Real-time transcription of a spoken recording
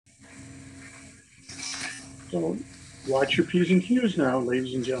So watch your P's and Q's now,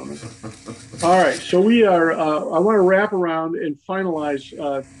 ladies and gentlemen. All right, so we are. I want to wrap around and finalize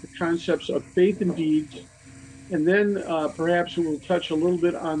the concepts of faith and deeds, and then perhaps we'll touch a little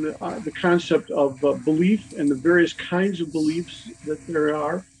bit on the concept of belief and the various kinds of beliefs that there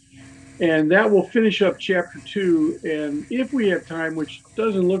are, and that will finish up chapter two. And if we have time, which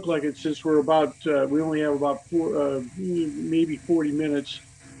doesn't look like it, since we only have about maybe 40 minutes,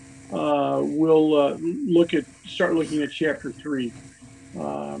 we'll start looking at chapter three.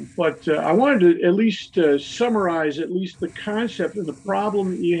 But I wanted to at least summarize at least the concept and the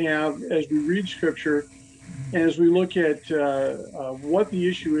problem that you have as we read scripture and as we look at what the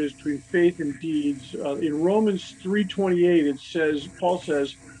issue is between faith and deeds. In Romans 3:28, Paul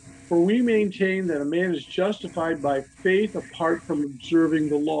says, "For we maintain that a man is justified by faith apart from observing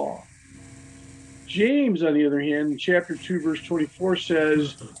the law." James, on the other hand, in chapter 2, verse 24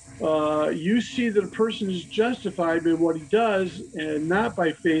 says, "You see that a person is justified by what he does and not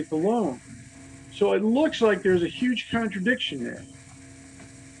by faith alone." So it looks like there's a huge contradiction there.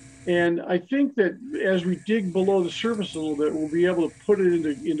 And I think that as we dig below the surface a little bit, we'll be able to put it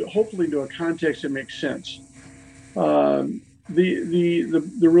into hopefully into a context that makes sense. The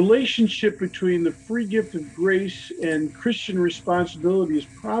relationship between the free gift of grace and Christian responsibility is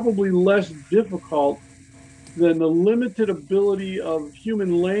probably less difficult than the limited ability of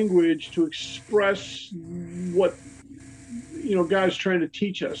human language to express what God is trying to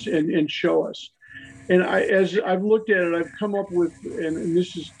teach us and show us. And as I've looked at it, I've come up with, and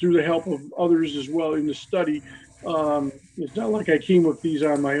this is through the help of others as well in the study. It's not like I came with these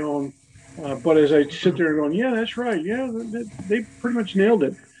on my own, but as I sit there going, yeah, that's right. Yeah, they pretty much nailed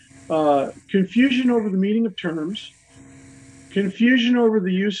it. Confusion over the meaning of terms, confusion over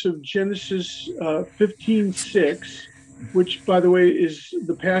the use of Genesis 15:6, which, by the way, is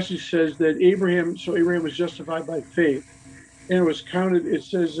the passage says that Abraham was justified by faith, and it was counted. It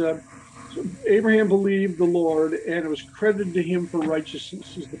says, so Abraham believed the Lord, and it was credited to him for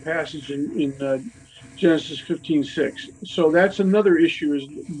righteousness, is the passage in Genesis 15:6. So that's another issue: is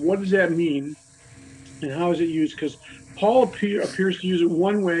what does that mean, and how is it used? Because Paul appears to use it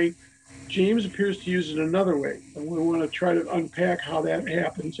one way, James appears to use it another way, and we want to try to unpack how that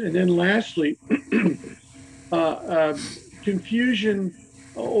happens. And then lastly, uh, uh, confusion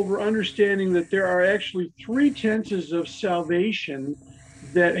over understanding that there are actually three tenses of salvation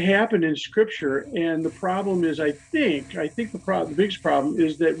that happen in Scripture, and the problem is, the biggest problem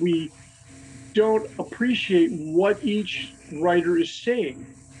is that we don't appreciate what each writer is saying,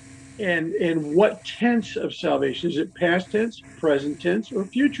 and what tense of salvation is it: past tense, present tense, or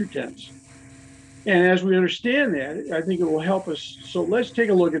future tense? And as we understand that, I think it will help us. So let's take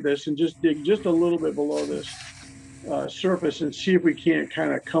a look at this and just dig just a little bit below this surface and see if we can't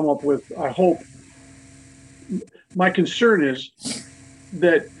kind of come up with, I hope. My concern is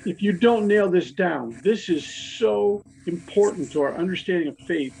that if you don't nail this down, this is so important to our understanding of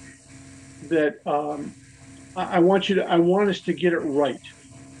faith that I want us to get it right.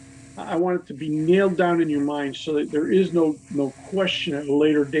 I want it to be nailed down in your mind so that there is no question at a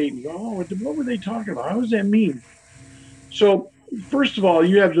later date and go, oh, what were they talking about? How does that mean? So first of all,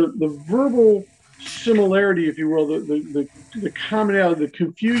 you have the verbal similarity, if you will, the commonality, the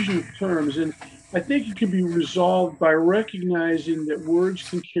confusion of terms. And I think it can be resolved by recognizing that words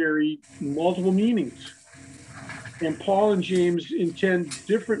can carry multiple meanings. And Paul and James intend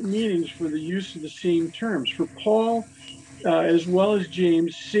different meanings for the use of the same terms. For Paul, as well as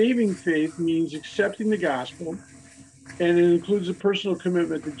James, saving faith means accepting the gospel, and it includes a personal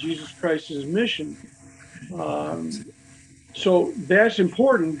commitment to Jesus Christ's mission. Um, so that's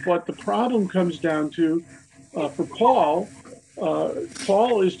important, but the problem comes down to, for Paul,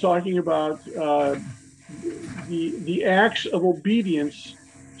 Paul is talking about the acts of obedience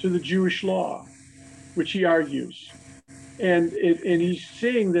to the Jewish law, which he argues. And he's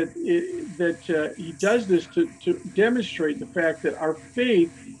saying that he does this to demonstrate the fact that our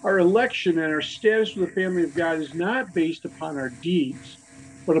faith, our election, and our status with the family of God is not based upon our deeds,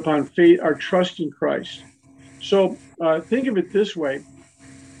 but upon faith, our trust in Christ. So think of it this way: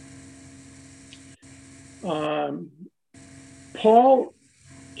 um, Paul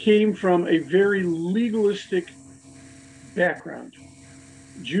came from a very legalistic background.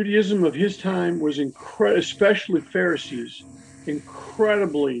 Judaism of his time was especially Pharisees,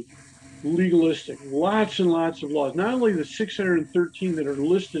 incredibly legalistic, lots and lots of laws, not only the 613 that are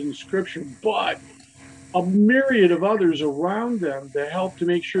listed in scripture, but a myriad of others around them that help to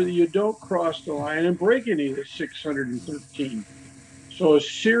make sure that you don't cross the line and break any of the 613. So a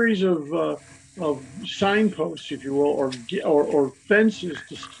series of of signposts, if you will, or fences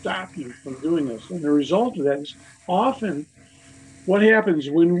to stop you from doing this. And the result of that is often what happens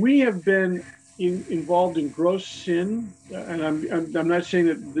when we have been involved in gross sin. And I'm not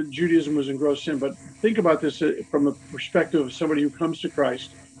saying that Judaism was in gross sin, but think about this from a perspective of somebody who comes to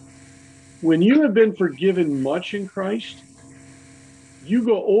Christ. When you have been forgiven much in Christ, you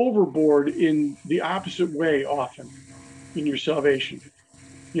go overboard in the opposite way often in your salvation.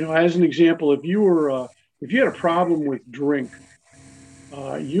 As an example, if you had a problem with drink,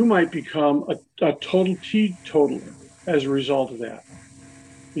 you might become a total teetotaler as a result of that,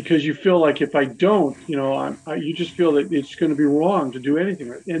 because you feel like if I don't, you just feel that it's going to be wrong to do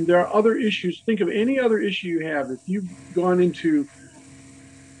anything. And there are other issues. Think of any other issue you have. If you've gone into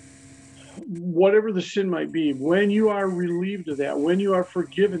whatever the sin might be, when you are relieved of that, when you are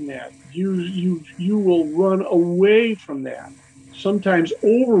forgiven that, you will run away from that, sometimes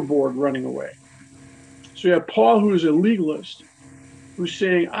overboard running away. So you have Paul, who is a legalist, who's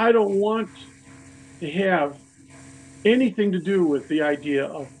saying, I don't want to have anything to do with the idea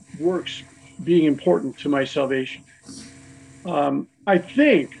of works being important to my salvation. I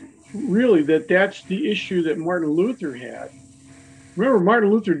think really that's the issue that Martin Luther had. Remember, Martin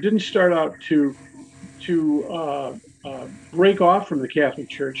Luther didn't start out to break off from the Catholic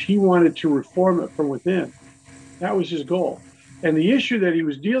Church. He wanted to reform it from within. That was his goal. And the issue that he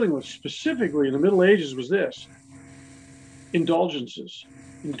was dealing with specifically in the Middle Ages was this: indulgences.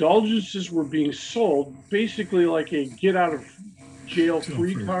 Indulgences were being sold basically like a get out of jail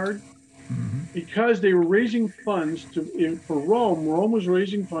free card, because they were raising funds for Rome. Rome was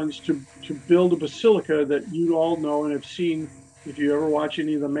raising funds to build a basilica that you all know and have seen if you ever watch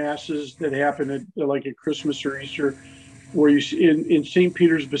any of the masses that happen at Christmas or Easter, where you see in St.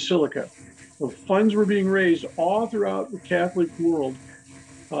 Peter's Basilica. The funds were being raised all throughout the Catholic world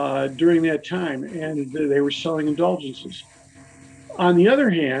during that time, and they were selling indulgences. On the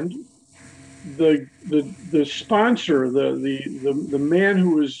other hand, the sponsor, the man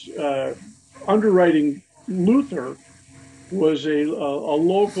who was underwriting Luther, was a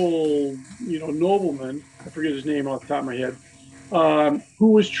local nobleman. I forget his name off the top of my head,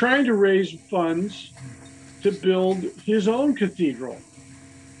 who was trying to raise funds to build his own cathedral.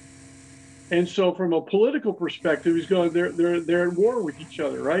 And so, from a political perspective, he's going, they're at war with each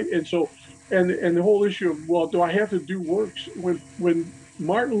other, right? And so, and the whole issue of, well, do I have to do works? When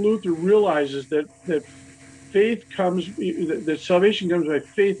Martin Luther realizes that faith comes, that salvation comes by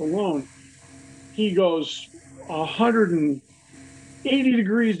faith alone, he goes 180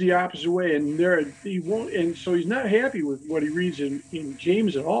 degrees the opposite way, and he won't, and so he's not happy with what he reads in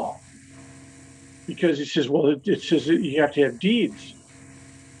James at all, because he says, well, it says that you have to have deeds.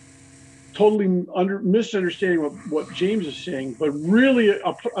 Totally misunderstanding what James is saying, but really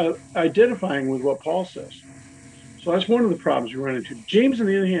identifying with what Paul says. So that's one of the problems we run into. James, on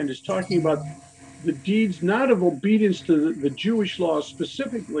the other hand, is talking about the deeds not of obedience to the Jewish law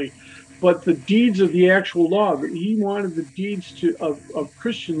specifically, but the deeds of the actual law. He wanted the deeds of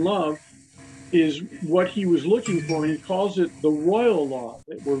Christian love is what he was looking for. And he calls it the royal law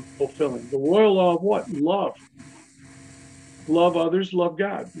that we're fulfilling. The royal law of what? Love. Love others, love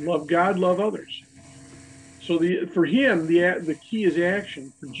God. Love God, love others. So for him, the key is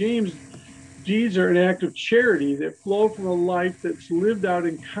action. For James, deeds are an act of charity that flow from a life that's lived out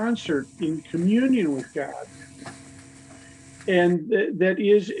in concert, in communion with God. And that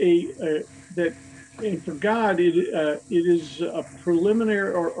is that, and for God, it is a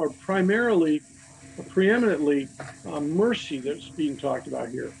preliminary or primarily, preeminently mercy that's being talked about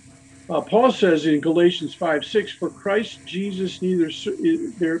here. Paul says in Galatians 5:6, for in Christ Jesus neither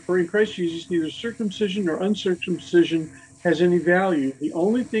circumcision nor uncircumcision has any value. The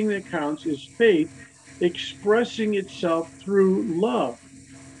only thing that counts is faith expressing itself through love.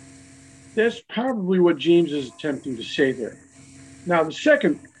 That's probably what James is attempting to say there. Now, the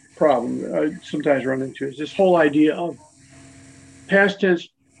second problem I sometimes run into is this whole idea of past tense,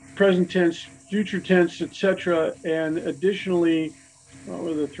 present tense, future tense, etc. And additionally, what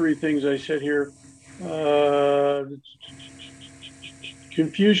were the three things I said here?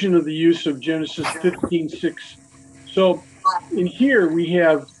 Confusion of the use of Genesis 15:6. So in here we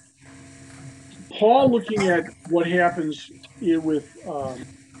have Paul looking at what happens with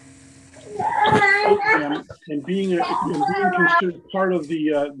Abraham and being considered part of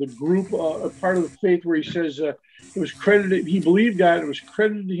the group, part of the faith, where he says it was credited. He believed God. It was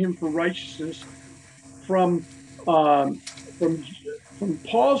credited to him for righteousness. From um, from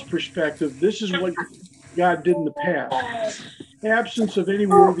Paul's perspective, this is what God did in the past. Absence of any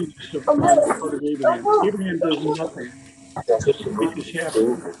worthiness on the part of Abraham. Abraham does nothing. anticipate this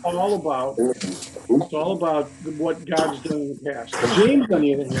happening. It's all about what God has done in the past. James, on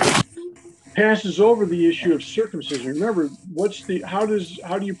the other hand, passes over the issue of circumcision. Remember, how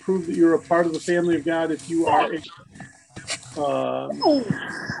do you prove that you're a part of the family of God if you are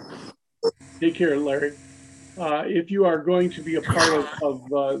take care, Larry. If you are going to be a part of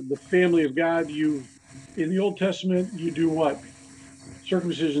the family of God, in the Old Testament, you do what?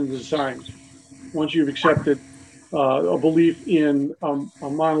 Circumcision is a sign. Once you've accepted a belief in a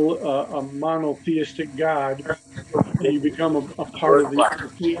monotheistic God, and you become a part of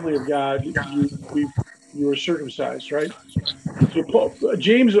the family of God, you are circumcised, right? So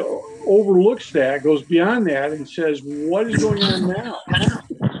James overlooks that, goes beyond that, and says, "What is going on now?"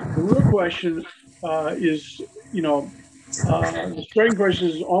 The real question is, the striking question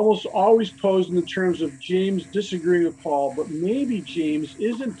is almost always posed in the terms of James disagreeing with Paul, but maybe James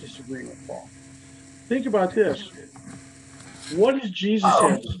isn't disagreeing with Paul. Think about this. What does Jesus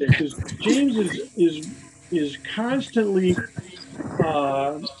have to say? Because James is constantly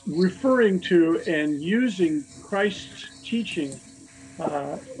referring to and using Christ's teaching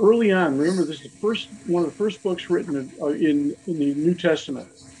early on. Remember, this is one of the first books written in the New Testament.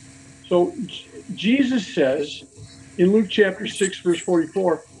 So Jesus says in Luke chapter 6, verse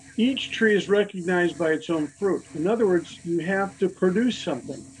 44, each tree is recognized by its own fruit. In other words, you have to produce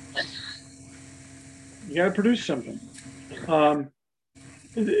something. You got to produce something.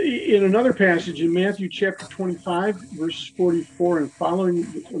 In another passage in Matthew chapter 25, verses 44 and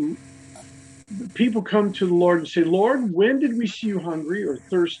following, people come to the Lord and say, Lord, when did we see you hungry or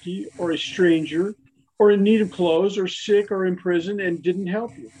thirsty or a stranger or in need of clothes or sick or in prison and didn't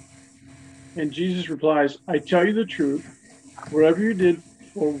help you? And Jesus replies, I tell you the truth, whatever you did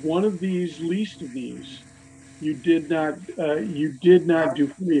for one of these least of these, you did not do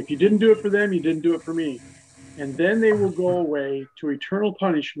for me. If you didn't do it for them, you didn't do it for me. And then they will go away to eternal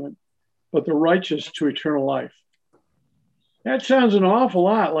punishment, but the righteous to eternal life. That sounds an awful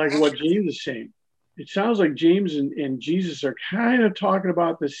lot like what James is saying. It sounds like James and Jesus are kind of talking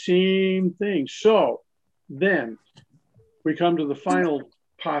about the same thing. So then we come to the final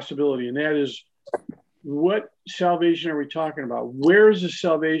possibility, and that is, what salvation are we talking about? Where is the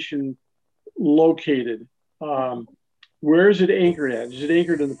salvation located? Where is it anchored at? Is it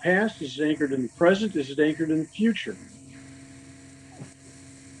anchored in the past? Is it anchored in the present? Is it anchored in the future?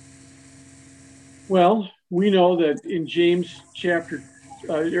 Well, we know that in Ephesians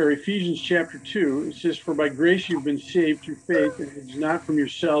chapter 2, it says, for by grace you've been saved through faith, and it's not from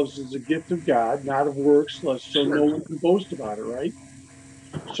yourselves, it's a gift of God, not of works, so no one can boast about it, right?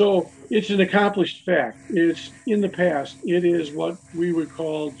 So it's an accomplished fact. It's in the past. It is what we would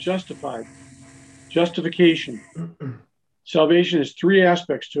call justified. Justification. Salvation has three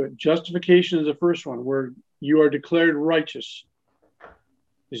aspects to it. Justification is the first one, where you are declared righteous.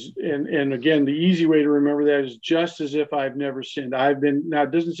 And again, the easy way to remember that is just as if I've never sinned. Now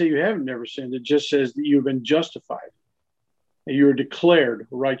it doesn't say you haven't never sinned. It just says that you've been justified and you are declared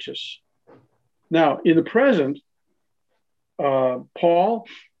righteous. Now, in the present, Paul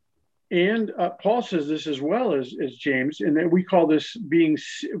says this as well as James, and that we call this we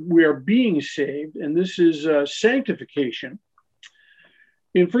are being saved, and this is sanctification.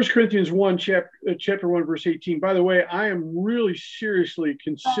 In 1 Corinthians 1, chapter 1, verse 18, by the way, I am really seriously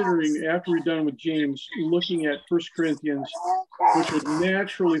considering, after we're done with James, looking at 1 Corinthians, which would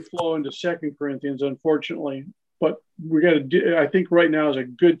naturally flow into 2 Corinthians, unfortunately. But I think right now is a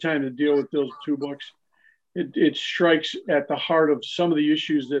good time to deal with those two books. It strikes at the heart of some of the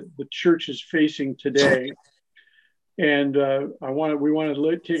issues that the church is facing today. And we want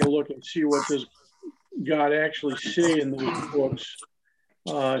to take a look and see what does God actually say in those books.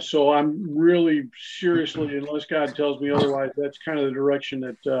 So I'm really seriously, unless God tells me otherwise, that's kind of the direction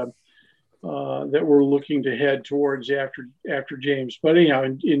that we're looking to head towards after James. But anyhow,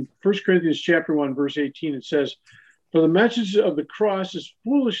 in 1 Corinthians chapter 1, verse 18, it says, for the message of the cross is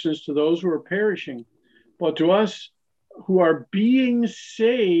foolishness to those who are perishing, but to us who are being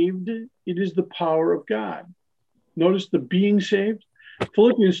saved, it is the power of God. Notice the being saved.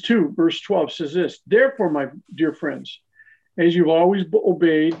 Philippians 2, verse 12 says this, therefore, my dear friends, as you've always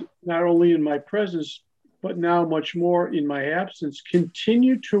obeyed, not only in my presence, but now much more in my absence,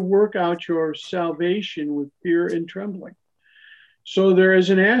 continue to work out your salvation with fear and trembling. So there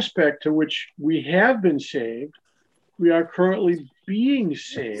is an aspect to which we have been saved. We are currently being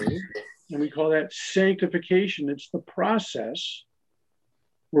saved, and we call that sanctification. It's the process.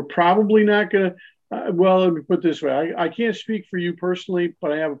 We're probably not going to, let me put it this way. I can't speak for you personally,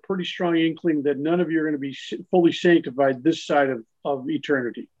 but I have a pretty strong inkling that none of you are going to be fully sanctified this side of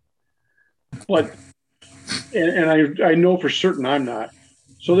eternity. But I know for certain I'm not.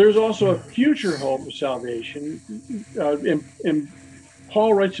 So there's also a future hope of salvation. And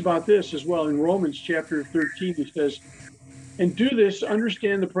Paul writes about this as well in Romans chapter 13. He says, and do this,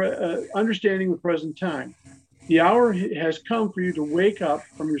 understanding the present time. The hour has come for you to wake up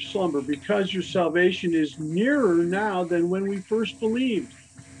from your slumber because your salvation is nearer now than when we first believed.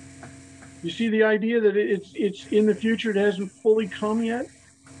 You see the idea that it's in the future, it hasn't fully come yet.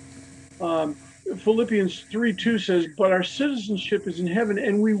 Um, Philippians 3:2 says, but our citizenship is in heaven,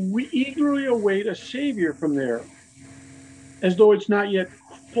 and we eagerly await a savior from there, as though it's not yet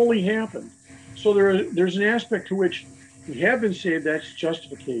fully happened. So there's an aspect to which we have been saved, that's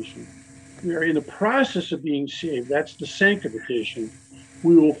justification. We are in the process of being saved, that's the sanctification.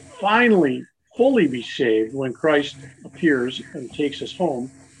 We will finally fully be saved when Christ appears and takes us home,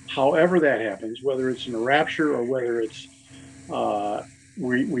 however that happens, whether it's in a rapture or whether it's uh,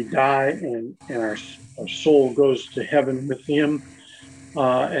 we die and our soul goes to heaven with him,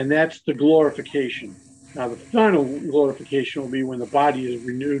 and that's the glorification. Now, the final glorification will be when the body is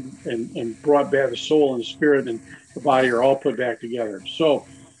renewed and brought back, the soul and the spirit and the body are all put back together. So,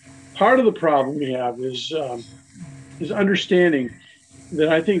 part of the problem we have is understanding that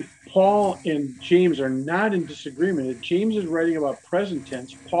I think Paul and James are not in disagreement. James is writing about present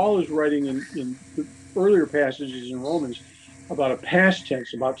tense. Paul is writing in the earlier passages in Romans about a past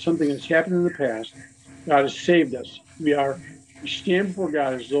tense, about something that's happened in the past. God has saved us. We stand before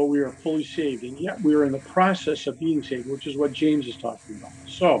God as though we are fully saved, and yet we are in the process of being saved, which is what James is talking about.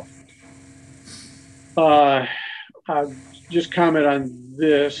 So, uh, just comment on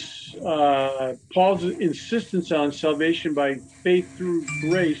this. Paul's insistence on salvation by faith through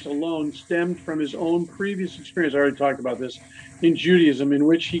grace alone stemmed from his own previous experience. I already talked about this in Judaism, in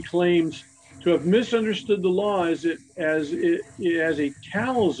which he claims to have misunderstood the law as a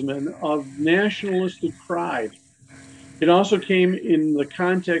talisman of nationalistic pride. It also came in the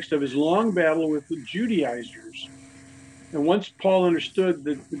context of his long battle with the Judaizers. And once Paul understood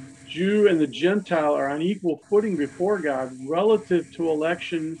that the Jew and the Gentile are on equal footing before God relative to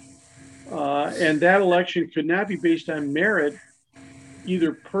election, and that election could not be based on merit,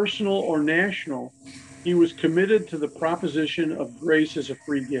 either personal or national, he was committed to the proposition of grace as a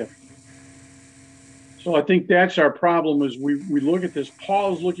free gift. So I think that's our problem is we look at this.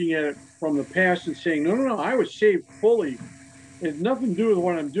 Paul's looking at it from the past and saying, no, I was saved fully. It has nothing to do with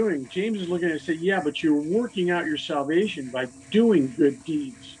what I'm doing. James is looking at it and say, yeah, but you're working out your salvation by doing good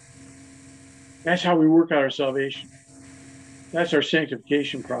deeds. That's how we work out our salvation. That's our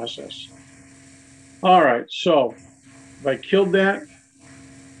sanctification process. All right. So if I killed that,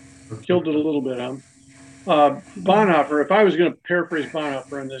 killed it a little bit, huh? Bonhoeffer, if I was going to paraphrase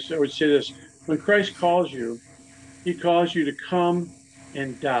Bonhoeffer on this, I would say this. When Christ calls you, he calls you to come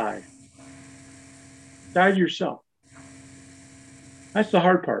and die. Die to yourself. That's the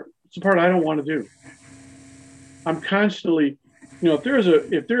hard part. It's the part I don't want to do. I'm constantly, if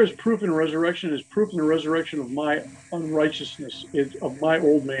there is proof in a resurrection, is proof in the resurrection of my unrighteousness, of my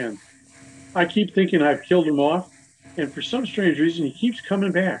old man. I keep thinking I've killed him off, and for some strange reason, he keeps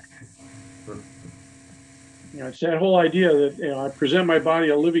coming back. It's that whole idea that I present my body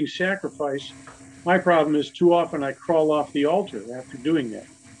a living sacrifice. My problem is too often I crawl off the altar after doing that.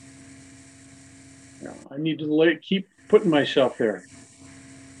 I need to keep putting myself there.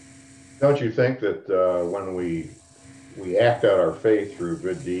 Don't you think that when we act out our faith through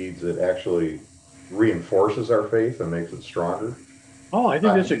good deeds, it actually reinforces our faith and makes it stronger? Oh, I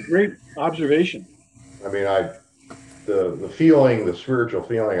think that's a great observation. I mean, the feeling, the spiritual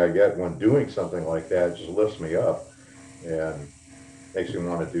feeling I get when doing something like that just lifts me up and makes me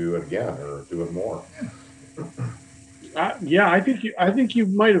want to do it again or do it more. Yeah, I think you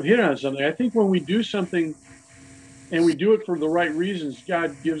might have hit on something. I think when we do something and we do it for the right reasons,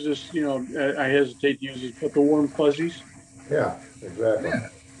 God gives us, I hesitate to use this, but the warm fuzzies. Yeah, exactly.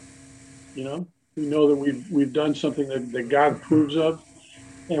 We know that we've done something that God approves of,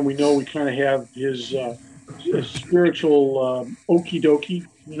 and we know we kind of have his spiritual okie dokie.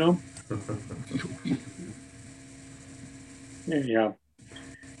 Anyhow,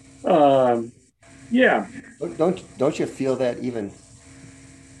 um, yeah, Don't you feel that even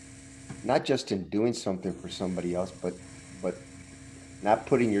not just in doing something for somebody else, but not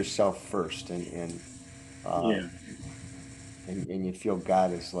putting yourself first, yeah. um, and you feel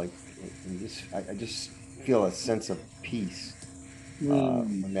God is like, I just feel a sense of peace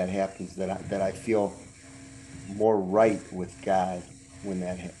Mm, when that happens. That I feel more right with God when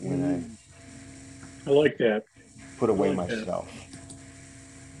I mm. I like that. put I away like that. myself.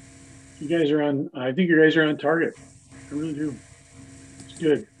 You guys are on. I think you guys are on target. I really do. It's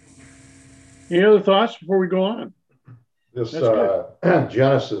good. Any other thoughts before we go on? This That's good.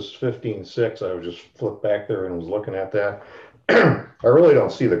 Genesis 15:6, I was just flipped back there and was looking at that. I really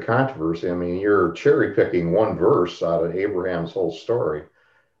don't see the controversy. I mean, you're cherry picking one verse out of Abraham's whole story.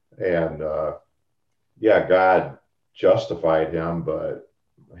 And yeah, God justified him, but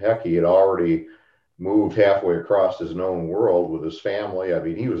heck, he had already moved halfway across his known world with his family. I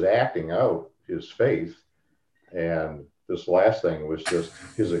mean, he was acting out his faith. And this last thing was just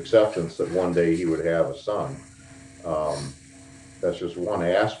his acceptance that one day he would have a son. Um, that's just one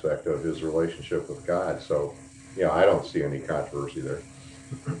aspect of his relationship with God. So, yeah, I don't see any controversy there.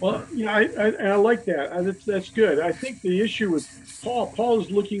 Well, yeah, I like that. That's good. I think the issue with Paul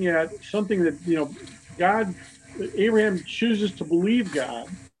is looking at something that, God, Abraham chooses to believe God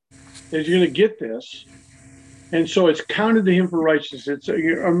that he's going to get this. And so it's counted to him for righteousness.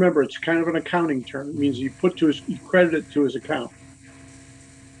 Remember, it's kind of an accounting term. It means you credit it to his account.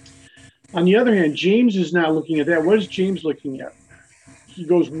 On the other hand, James is not looking at that. What is James looking at? He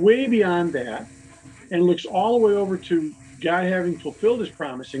goes way beyond that and looks all the way over to God having fulfilled his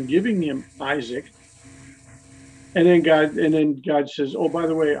promise and giving him Isaac. And then God says, "Oh, by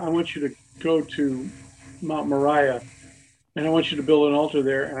the way, I want you to go to Mount Moriah, and I want you to build an altar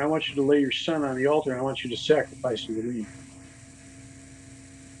there, and I want you to lay your son on the altar, and I want you to sacrifice him to me.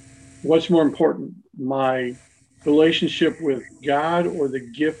 What's more important, my relationship with God or the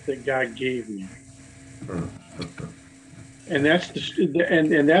gift that God gave me?" And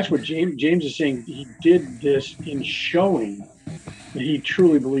that's what James is saying. He did this in showing that he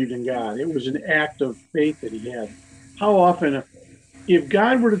truly believed in God. It was an act of faith that he had. How often, if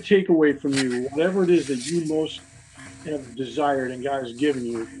God were to take away from you whatever it is that you most have desired and God has given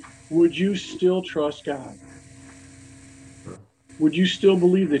you, would you still trust God? Would you still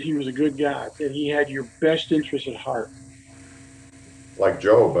believe that He was a good God, that He had your best interest at heart? Like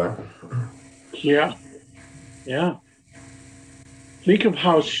Job, huh? Yeah, yeah. Think of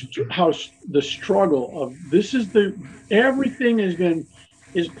how the struggle of this is the everything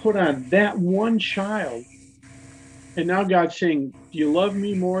is put on that one child, and now God's saying, "Do you love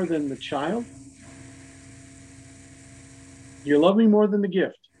me more than the child? Do you love me more than the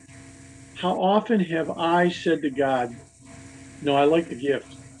gift?" How often have I said to God, "No, I like the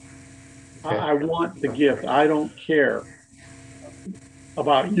gift. I want the gift. I don't care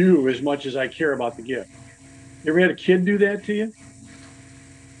about you as much as I care about the gift." You ever had a kid do that to you?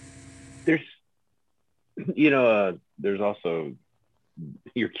 There's, there's also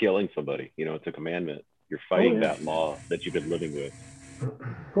you're killing somebody. It's a commandment. You're Oh fighting yeah. that law that you've been living with.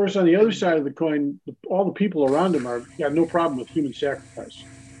 Of course, on the other side of the coin, all the people around him are got no problem with human sacrifice.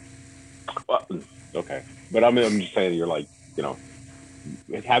 Well, okay, but I'm just saying you're like, you know,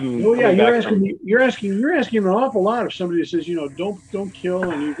 having Oh yeah, coming you're back asking from. me. You're asking an awful lot of somebody that says, don't kill,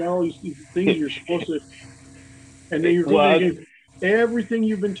 and you've got all these things you're supposed to, and then you're looking Well, against everything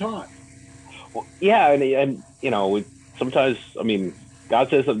you've been taught. yeah, and sometimes I mean, God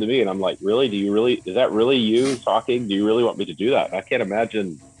says something to me, and I'm like, really? Do you really? Is that really you talking? Do you really want me to do that? I can't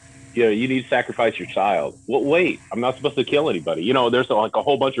imagine. You need to sacrifice your child. Well, wait, I'm not supposed to kill anybody. There's like a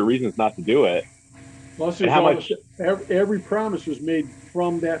whole bunch of reasons not to do it. Plus, And there's how all this. much? Every promise was made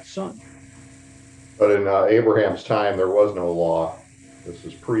from that son. But in Abraham's time, there was no law. This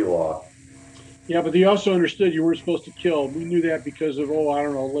is pre-law. Yeah, but they also understood you weren't supposed to kill. We knew that because of, I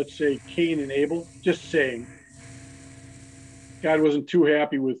don't know, let's say Cain and Abel. Just saying, God wasn't too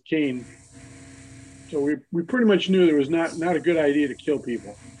happy with Cain, so we pretty much knew there was not a good idea to kill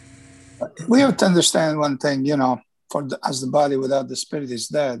people. We have to understand one thing, as the body without the spirit is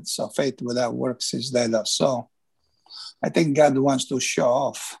dead, so faith without works is dead also. I think God wants to show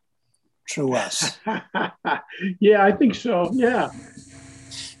off through us. Yeah, I think so. Yeah,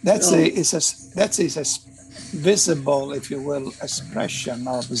 That's a visible, if you will, expression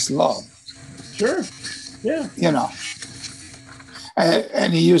of his love. sure. Yeah.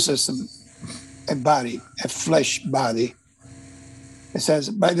 And he uses a body, a flesh body. He says,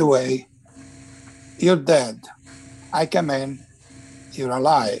 by the way, you're dead. I come in, you're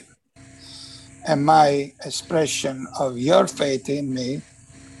alive. And my expression of your faith in me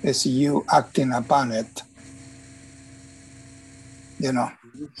is you acting upon it.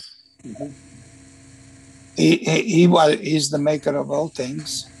 Mm-hmm. He's the maker of all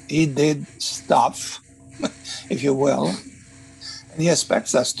things. He did stuff, if you will. And he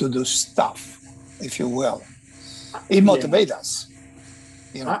expects us to do stuff, if you will. He motivates us.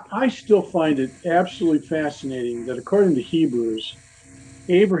 I still find it absolutely fascinating that according to Hebrews,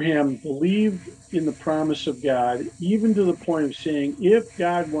 Abraham believed in the promise of God, even to the point of saying, if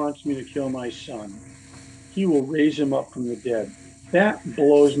God wants me to kill my son, he will raise him up from the dead. That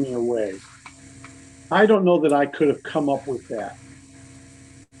blows me away. I don't know that I could have come up with that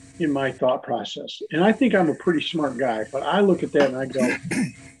in my thought process. And I think I'm a pretty smart guy, but I look at that and I go,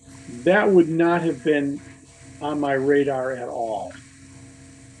 that would not have been on my radar at all.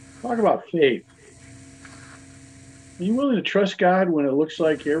 Talk about faith. Are you willing to trust God when it looks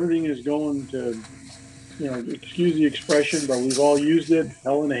like everything is going to, excuse the expression, but we've all used it,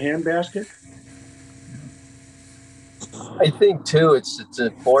 hell in a handbasket? I think too, it's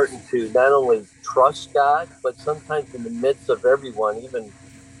important to not only trust God, but sometimes in the midst of everyone, even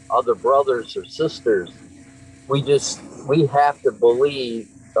other brothers or sisters, we have to believe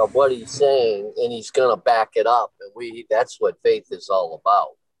what he's saying, and he's going to back it up, and that's what faith is all about.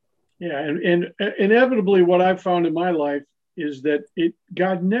 Yeah, and inevitably, what I've found in my life is that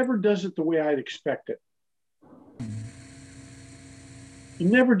God never does it the way I'd expect it. He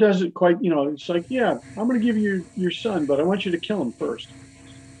never does it quite. It's like, yeah, I'm going to give you your son, but I want you to kill him first.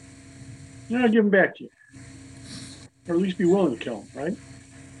 I'll give him back to you, or at least be willing to kill him, right?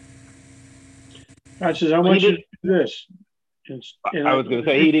 God says, I want you to do this. I was going to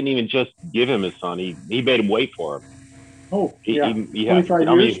say, he didn't even just give him his son. He made him wait for him. Oh, yeah. 25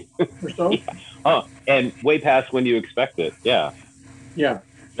 years or so. Yeah. Oh, and way past when you expect it. Yeah. Yeah.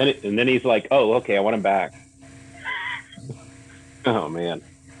 And then he's like, oh, okay, I want him back. Oh, man.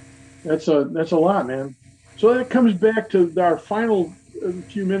 That's a lot, man. So that comes back to our final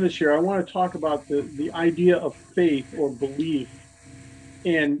few minutes here. I want to talk about the idea of faith or belief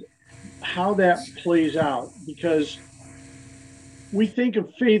and how that plays out, because we think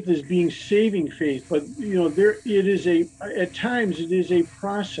of faith as being saving faith, but at times it is a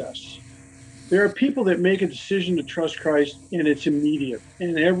process. There are people that make a decision to trust Christ and it's immediate,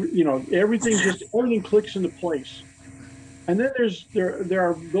 and everything clicks into place. And then there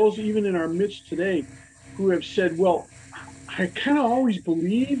are those even in our midst today who have said, well, I kind of always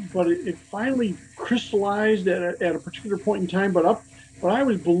believed, but it finally crystallized at a particular point in time, but I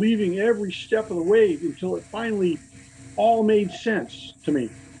was believing every step of the way until it finally all made sense to me.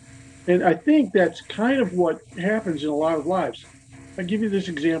 And I think that's kind of what happens in a lot of lives. I'll give you this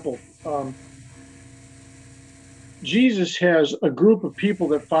example. Jesus has a group of people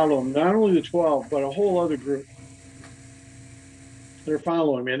that follow him, not only the 12, but a whole other group. They're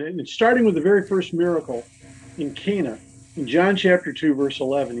following him. And it's starting with the very first miracle in Cana. In John chapter 2, verse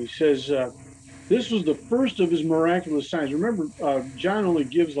 11, he says, this was the first of his miraculous signs. Remember, John only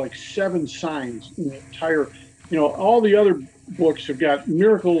gives like 7 signs in the entire, all the other books have got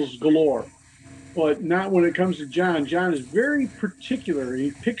miracles galore, but not when it comes to John. John is very particular.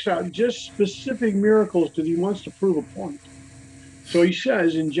 He picks out just specific miracles because he wants to prove a point. So he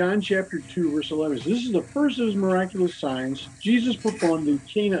says in John chapter 2, verse 11, this is the first of his miraculous signs Jesus performed in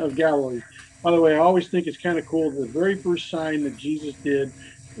Cana of Galilee. By the way, I always think it's kind of cool. The very first sign that Jesus did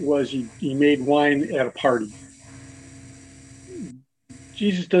was he made wine at a party.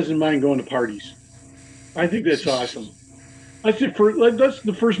 Jesus doesn't mind going to parties. I think that's awesome. That's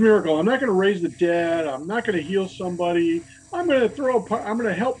the first miracle. I'm not going to raise the dead. I'm not going to heal somebody. I'm going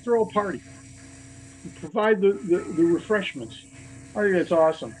to help throw a party and provide the refreshments. I think that's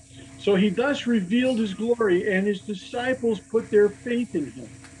awesome. So he thus revealed his glory, and his disciples put their faith in him.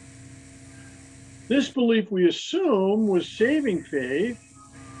 This belief, we assume, was saving faith,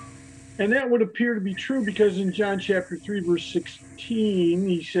 and that would appear to be true because in John chapter 3, verse 16,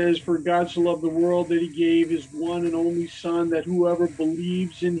 he says, for God so loved the world that he gave his one and only Son, that whoever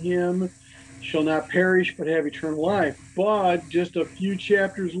believes in him shall not perish but have eternal life. But just a few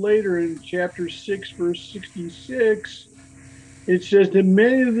chapters later, in chapter 6, verse 66, it says that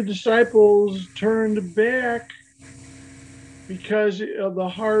many of the disciples turned back because of the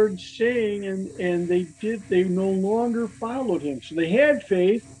hard saying, and they no longer followed him. So they had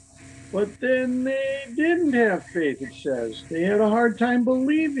faith, but then they didn't have faith, it says. They had a hard time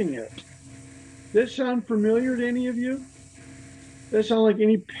believing it. Does that sound familiar to any of you? Does that sound like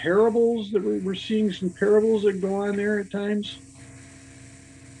any parables that we're seeing some parables that go on there at times?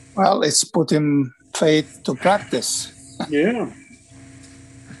 Well, it's putting faith to practice. Yeah.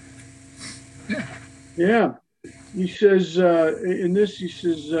 Yeah. He says, in this, he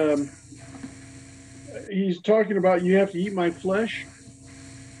says, he's talking about you have to eat my flesh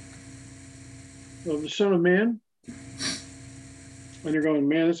of the Son of Man. And you're going,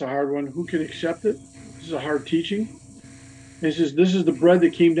 man, that's a hard one. Who can accept it? This is a hard teaching. And he says, this is the bread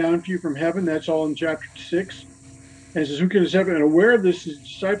that came down to you from heaven. That's all in chapter 6. And he says, who can accept it? And aware of this, his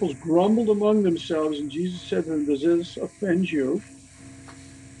disciples grumbled among themselves. And Jesus said to them, does this offend you?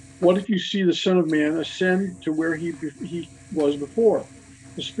 What if you see the Son of Man ascend to where he was before?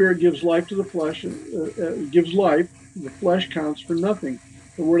 The Spirit gives life to the flesh, gives life. The flesh counts for nothing.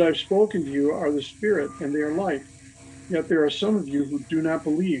 The word I've spoken to you are the Spirit, and they are life. Yet there are some of you who do not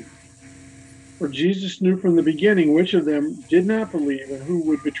believe. For Jesus knew from the beginning which of them did not believe and who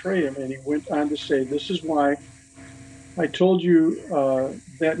would betray him. And he went on to say, this is why I told you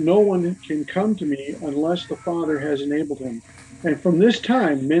that no one can come to me unless the Father has enabled him. And from this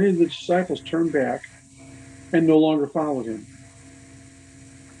time, many of the disciples turned back and no longer followed him.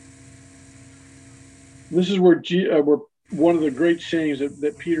 This is where one of the great sayings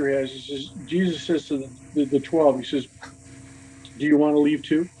that Peter has is Jesus says to the 12, he says, do you want to leave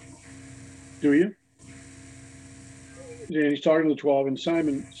too? Do you? And he's talking to the 12, and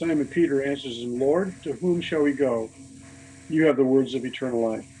Simon Peter answers him, Lord, to whom shall we go? You have the words of eternal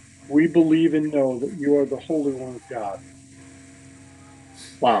life. We believe and know that you are the Holy One of God.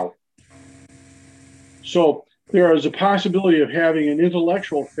 Wow. So there is a possibility of having an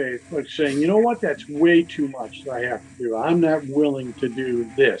intellectual faith, like saying, you know what, that's way too much that I have to do. I'm not willing to do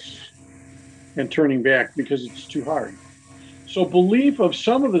this, and turning back because it's too hard. So belief of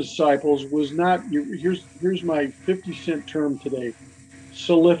some of the disciples was not, here's my 50-cent term today,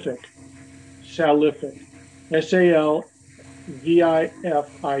 salvific, salvific, Salvific,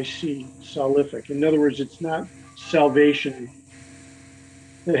 salvific. In other words, it's not salvation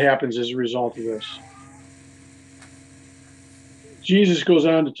that happens as a result of this. Jesus goes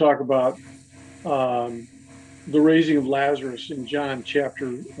on to talk about um, the raising of Lazarus in John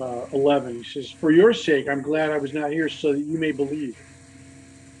chapter 11. He says, for your sake, I'm glad I was not here so that you may believe.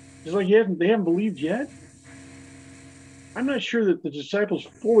 It's like they haven't believed yet. I'm not sure that the disciples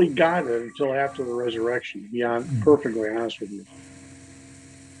fully got it until after the resurrection, to be perfectly honest with you.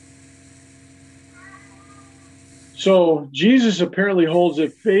 So Jesus apparently holds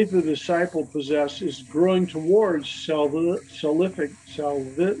that faith the disciple possess is growing towards salvific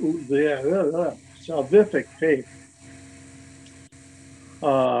faith.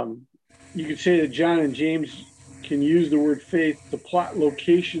 You could say that John and James can use the word faith to plot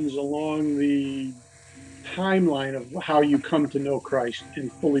locations along the timeline of how you come to know Christ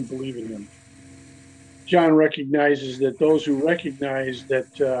and fully believe in him. John recognizes that those who recognize that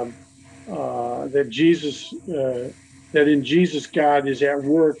Jesus that in Jesus God is at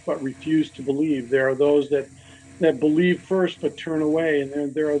work but refuse to believe. There are those that believe first but turn away, and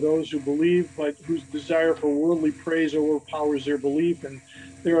then there are those who believe but whose desire for worldly praise overpowers their belief, and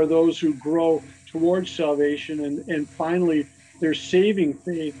there are those who grow towards salvation, and finally their saving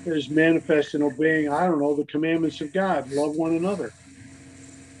faith is manifest in obeying, I don't know, the commandments of God. Love one another.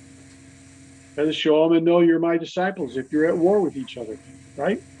 Better show them and know you're my disciples if you're at war with each other,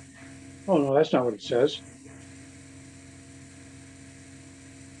 right? Oh, no, that's not what it says.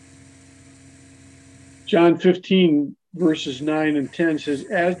 John 15, verses 9 and 10 says,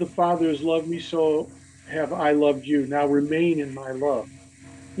 as the Father has loved me, so have I loved you. Now remain in my love.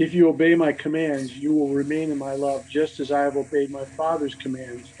 If you obey my commands, you will remain in my love, just as I have obeyed my Father's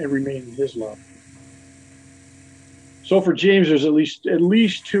commands and remain in his love. So for James, there's at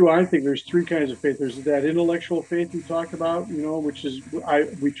least two. I think there's three kinds of faith. There's that intellectual faith we talked about, which is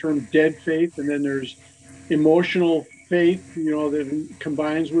we term dead faith, and then there's emotional faith, that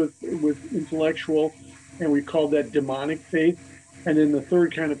combines with intellectual, and we call that demonic faith. And then the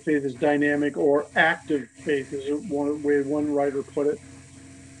third kind of faith is dynamic or active faith, is one way one writer put it.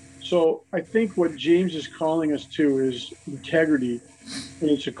 So I think what James is calling us to is integrity, and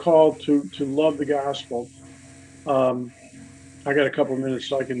it's a call to love the gospel. I got a couple of minutes,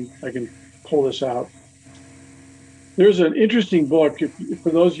 so I can pull this out. There's an interesting book for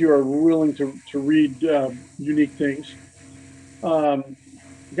those of you who are willing to read unique things. A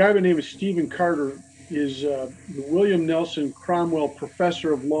guy by the name of Stephen Carter is the William Nelson Cromwell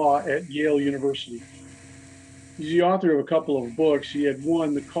Professor of Law at Yale University. He's the author of a couple of books. He had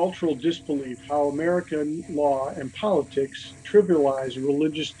one, The Cultural Disbelief, How American Law and Politics Trivialize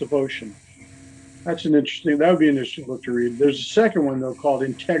Religious Devotion. That would be an interesting book to read. There's a second one, though, called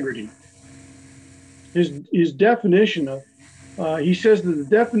Integrity. His definition of, he says that the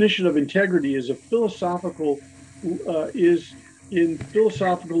definition of integrity is is in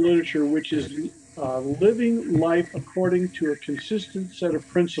philosophical literature, which is living life according to a consistent set of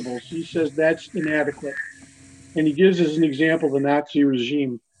principles. He says that's inadequate. And he gives as an example the Nazi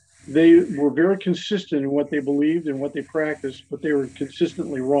regime. They were very consistent in what they believed and what they practiced, but they were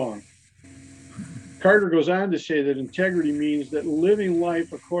consistently wrong. Carter goes on to say that integrity means that living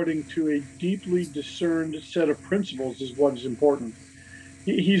life according to a deeply discerned set of principles is what is important.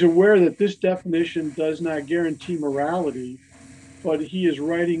 He's aware that this definition does not guarantee morality, but he is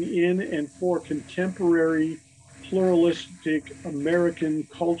writing in and for contemporary pluralistic American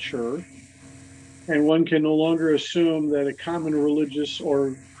culture. and one can no longer assume that a common religious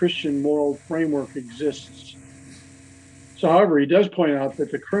or Christian moral framework exists. So, however, he does point out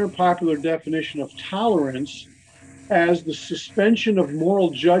that the current popular definition of tolerance as the suspension of moral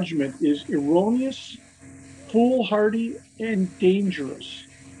judgment is erroneous, foolhardy, and dangerous.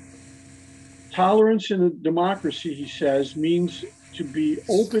 Tolerance in a democracy, he says, means to be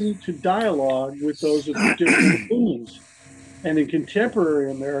open to dialogue with those of different opinions. And in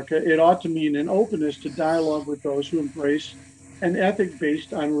contemporary America, it ought to mean an openness to dialogue with those who embrace an ethic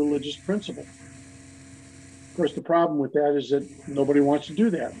based on religious principle. Of course, the problem with that is that nobody wants to do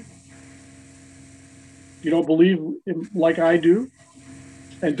that. If you don't believe like I do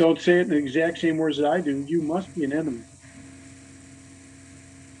and don't say it in the exact same words that I do, you must be an enemy.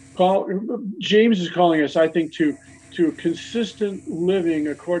 James is calling us, I think, to consistent living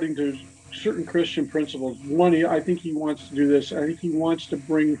according to certain Christian principles. One, I think he wants to do this. I think he wants to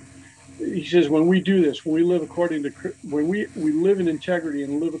bring. He says when we do this, when we live according to when we live in integrity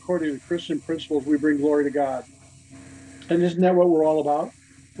and live according to Christian principles, we bring glory to God. And isn't that what we're all about?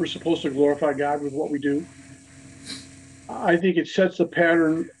 We're supposed to glorify God with what we do. I think it sets the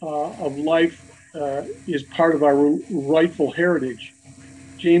pattern of life is part of our rightful heritage.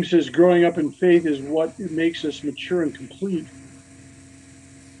 James says growing up in faith is what makes us mature and complete.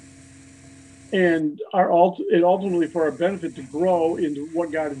 And it ultimately for our benefit to grow into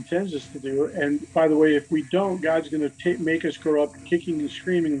what God intends us to do. And by the way, if we don't, God's going to make us grow up kicking and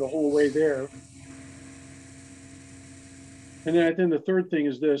screaming the whole way there. And then I think the third thing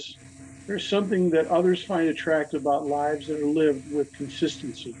is this: there's something that others find attractive about lives that are lived with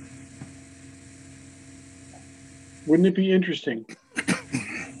consistency. Wouldn't it be interesting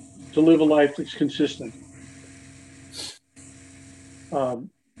to live a life that's consistent?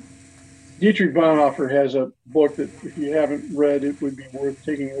 Dietrich Bonhoeffer has a book that if you haven't read, it would be worth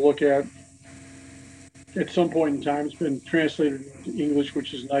taking a look at some point in time. It's been translated into English,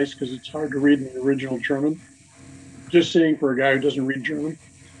 which is nice because it's hard to read in the original German. Just saying for a guy who doesn't read German.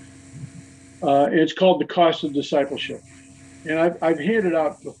 It's called The Cost of Discipleship. And I've handed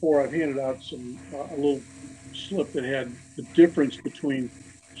out before, I've handed out a little slip that had the difference between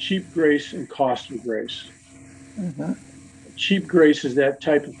cheap grace and costly grace. Mm-hmm. Cheap grace is that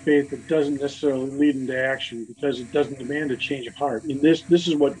type of faith that doesn't necessarily lead into action because it doesn't demand a change of heart. And this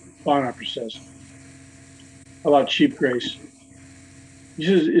is what Bonhoeffer says about cheap grace. He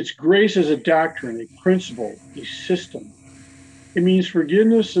says it's grace as a doctrine, a principle, a system. It means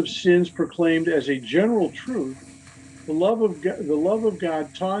forgiveness of sins proclaimed as a general truth, the love of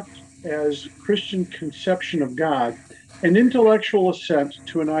God taught as Christian conception of God. An intellectual assent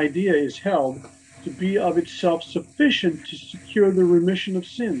to an idea is held to be of itself sufficient to secure the remission of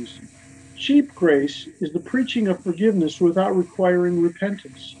sins. Cheap grace is the preaching of forgiveness without requiring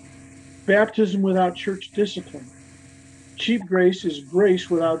repentance, baptism without church discipline. Cheap grace is grace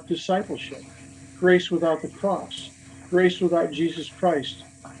without discipleship, grace without the cross, grace without Jesus Christ,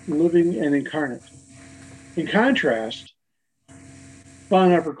 living and incarnate. In contrast,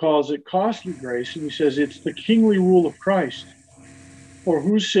 Bonhoeffer calls it costly grace, and he says it's the kingly rule of Christ, for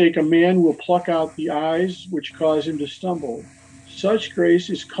whose sake a man will pluck out the eyes which cause him to stumble. Such grace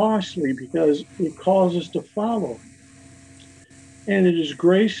is costly because it calls us to follow. And it is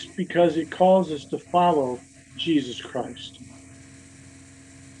grace because it calls us to follow Jesus Christ.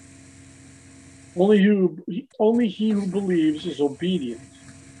 Only he who believes is obedient,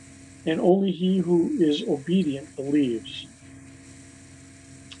 and only he who is obedient believes.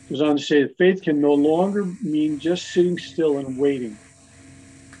 Goes on to say that faith can no longer mean just sitting still and waiting.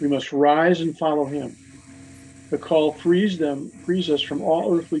 We must rise and follow him. The call frees us from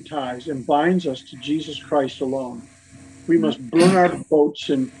all earthly ties and binds us to Jesus Christ alone. We must burn our boats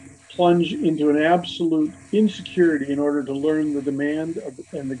and plunge into an absolute insecurity in order to learn the demand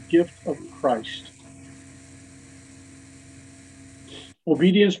and the gift of Christ.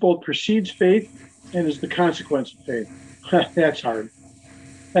 Obedience both precedes faith and is the consequence of faith. That's hard.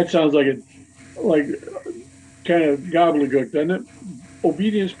 That sounds like kind of gobbledygook, doesn't it?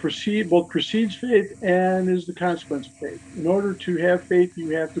 Obedience both precedes faith and is the consequence of faith. In order to have faith, you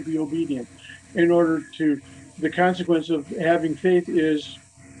have to be obedient. The consequence of having faith is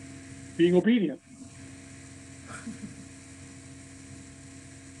being obedient.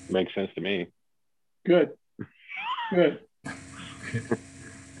 Makes sense to me. Good.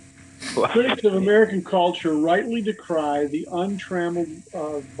 Critics of American culture rightly decry the untrammeled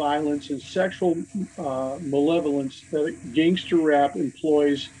violence and sexual malevolence that gangster rap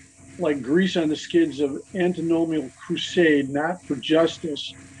employs like grease on the skids of antinomial crusade, not for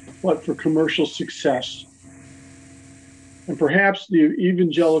justice, but for commercial success. And perhaps the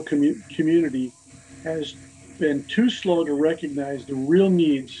evangelical community has been too slow to recognize the real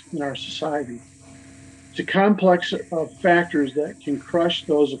needs in our society. It's a complex of factors that can crush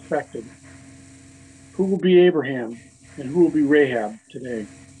those affected. Who will be Abraham and who will be Rahab today?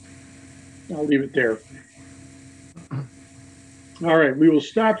 I'll leave it there. All right, we will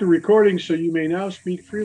stop the recording so you may now speak freely.